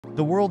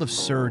The world of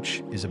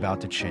search is about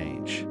to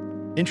change.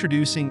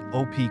 Introducing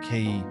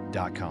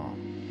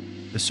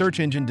Opke.com, the search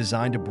engine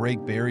designed to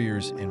break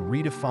barriers and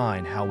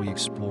redefine how we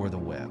explore the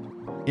web.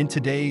 In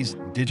today's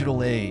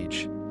digital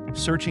age,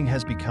 searching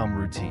has become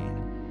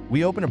routine.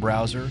 We open a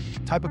browser,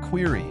 type a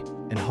query,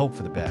 and hope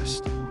for the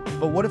best.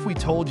 But what if we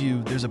told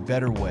you there's a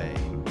better way,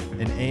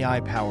 an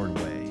AI-powered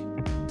way,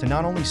 to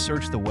not only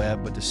search the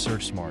web, but to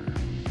search smarter?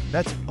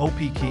 That's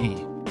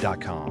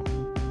Opke.com.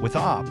 With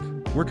Opke,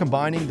 we're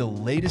combining the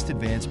latest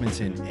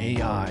advancements in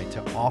AI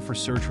to offer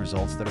search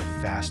results that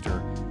are faster,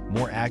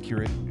 more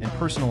accurate, and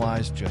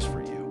personalized just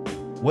for you.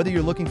 Whether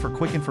you're looking for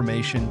quick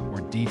information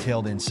or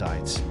detailed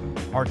insights,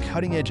 our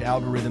cutting-edge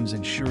algorithms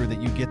ensure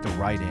that you get the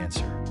right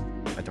answer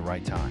at the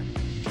right time.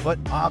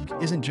 But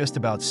Opke isn't just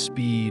about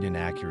speed and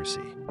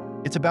accuracy.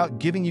 It's about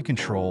giving you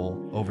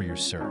control over your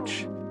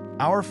search.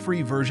 Our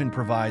free version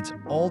provides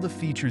all the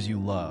features you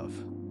love: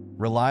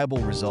 reliable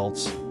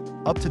results,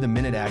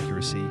 up-to-the-minute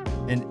accuracy,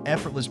 and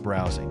effortless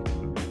browsing,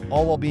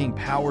 all while being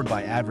powered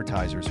by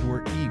advertisers who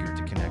are eager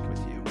to connect with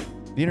you.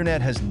 The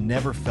internet has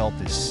never felt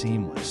this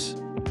seamless.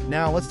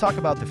 Now, let's talk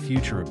about the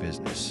future of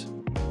business.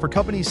 For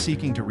companies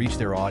seeking to reach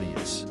their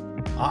audience,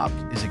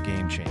 Opke is a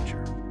game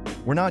changer.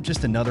 We're not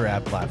just another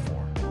ad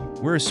platform.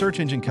 We're a search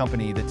engine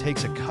company that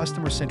takes a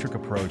customer-centric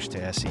approach to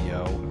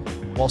SEO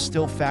while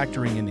still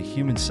factoring in the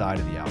human side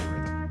of the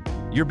algorithm.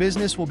 Your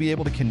business will be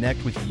able to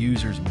connect with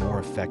users more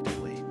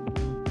effectively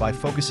by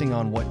focusing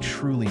on what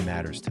truly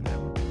matters to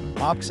them.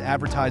 Opke's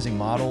advertising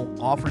model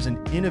offers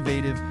an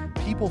innovative,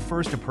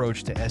 people-first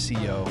approach to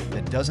SEO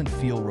that doesn't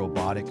feel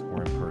robotic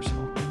or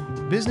impersonal.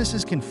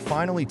 Businesses can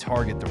finally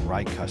target the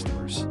right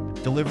customers,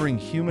 delivering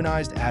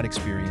humanized ad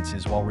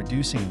experiences while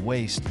reducing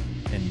waste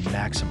and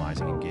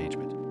maximizing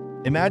engagement.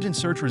 Imagine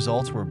search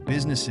results where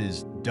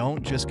businesses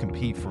don't just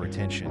compete for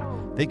attention,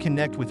 they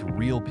connect with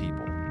real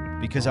people,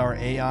 because our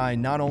AI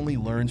not only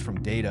learns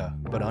from data,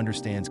 but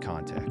understands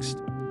context.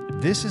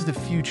 This is the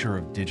future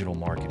of digital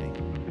marketing.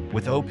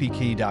 With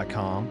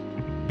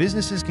Opke.com,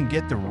 businesses can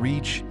get the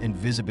reach and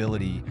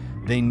visibility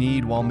they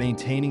need while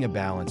maintaining a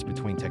balance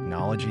between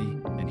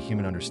technology and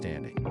human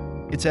understanding.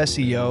 It's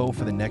SEO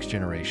for the next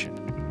generation.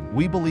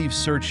 We believe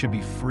search should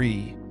be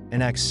free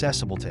and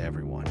accessible to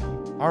everyone.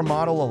 Our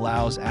model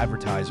allows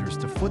advertisers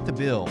to foot the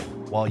bill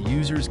while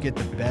users get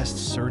the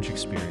best search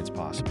experience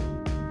possible.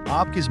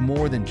 Opke is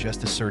more than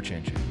just a search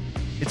engine.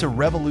 It's a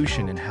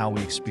revolution in how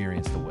we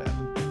experience the web.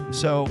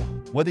 So,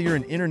 whether you're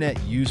an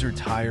internet user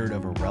tired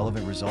of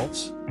irrelevant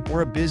results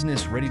or a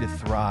business ready to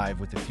thrive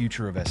with the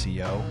future of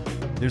SEO,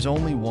 there's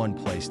only one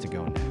place to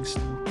go next.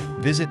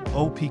 Visit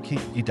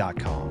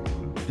Opke.com.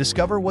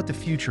 Discover what the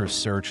future of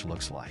search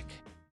looks like.